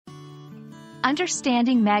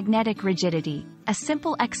Understanding magnetic rigidity, a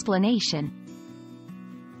simple explanation.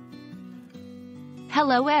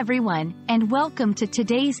 Hello everyone, and welcome to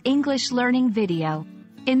today's English learning video.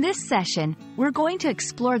 In this session, we're going to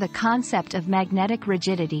explore the concept of magnetic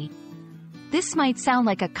rigidity. This might sound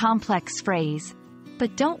like a complex phrase,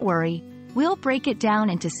 but don't worry, we'll break it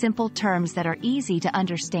down into simple terms that are easy to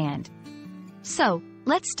understand. So,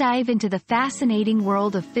 let's dive into the fascinating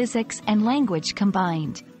world of physics and language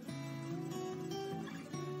combined.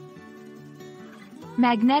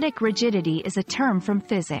 Magnetic rigidity is a term from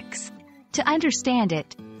physics. To understand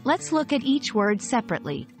it, let's look at each word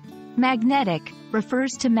separately. Magnetic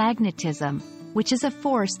refers to magnetism, which is a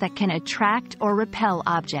force that can attract or repel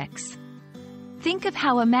objects. Think of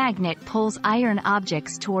how a magnet pulls iron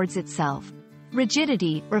objects towards itself.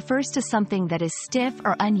 Rigidity refers to something that is stiff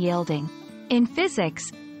or unyielding. In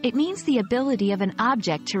physics, it means the ability of an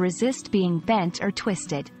object to resist being bent or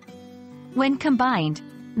twisted. When combined,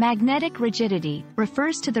 magnetic rigidity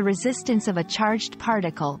refers to the resistance of a charged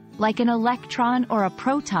particle, like an electron or a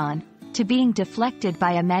proton, to being deflected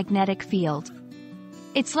by a magnetic field.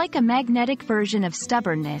 It's like a magnetic version of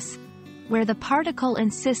stubbornness, where the particle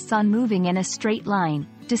insists on moving in a straight line,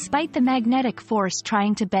 despite the magnetic force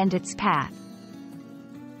trying to bend its path.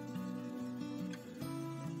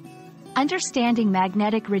 Understanding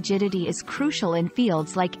magnetic rigidity is crucial in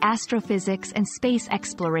fields like astrophysics and space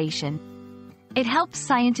exploration. It helps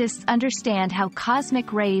scientists understand how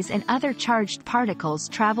cosmic rays and other charged particles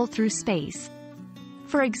travel through space.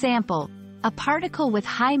 For example, a particle with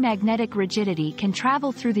high magnetic rigidity can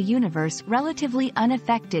travel through the universe relatively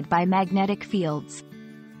unaffected by magnetic fields.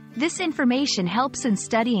 This information helps in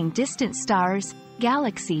studying distant stars,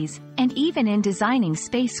 galaxies, and even in designing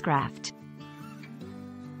spacecraft.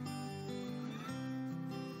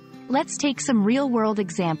 Let's take some real-world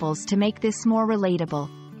examples to make this more relatable.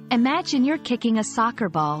 Imagine you're kicking a soccer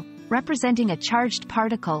ball, representing a charged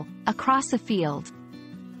particle, across a field.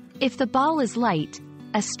 If the ball is light,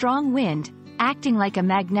 a strong wind, acting like a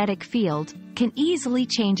magnetic field, can easily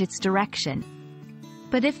change its direction.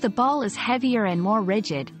 But if the ball is heavier and more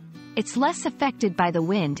rigid, it's less affected by the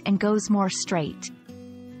wind and goes more straight.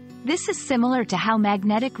 This is similar to how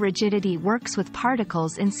magnetic rigidity works with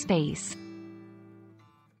particles in space.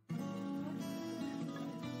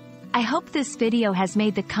 I hope this video has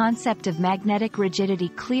made the concept of magnetic rigidity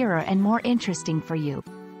clearer and more interesting for you.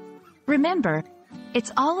 Remember,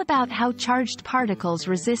 it's all about how charged particles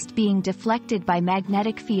resist being deflected by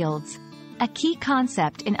magnetic fields, a key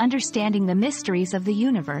concept in understanding the mysteries of the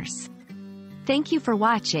universe. Thank you for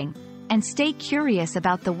watching, and stay curious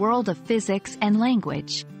about the world of physics and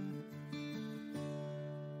language.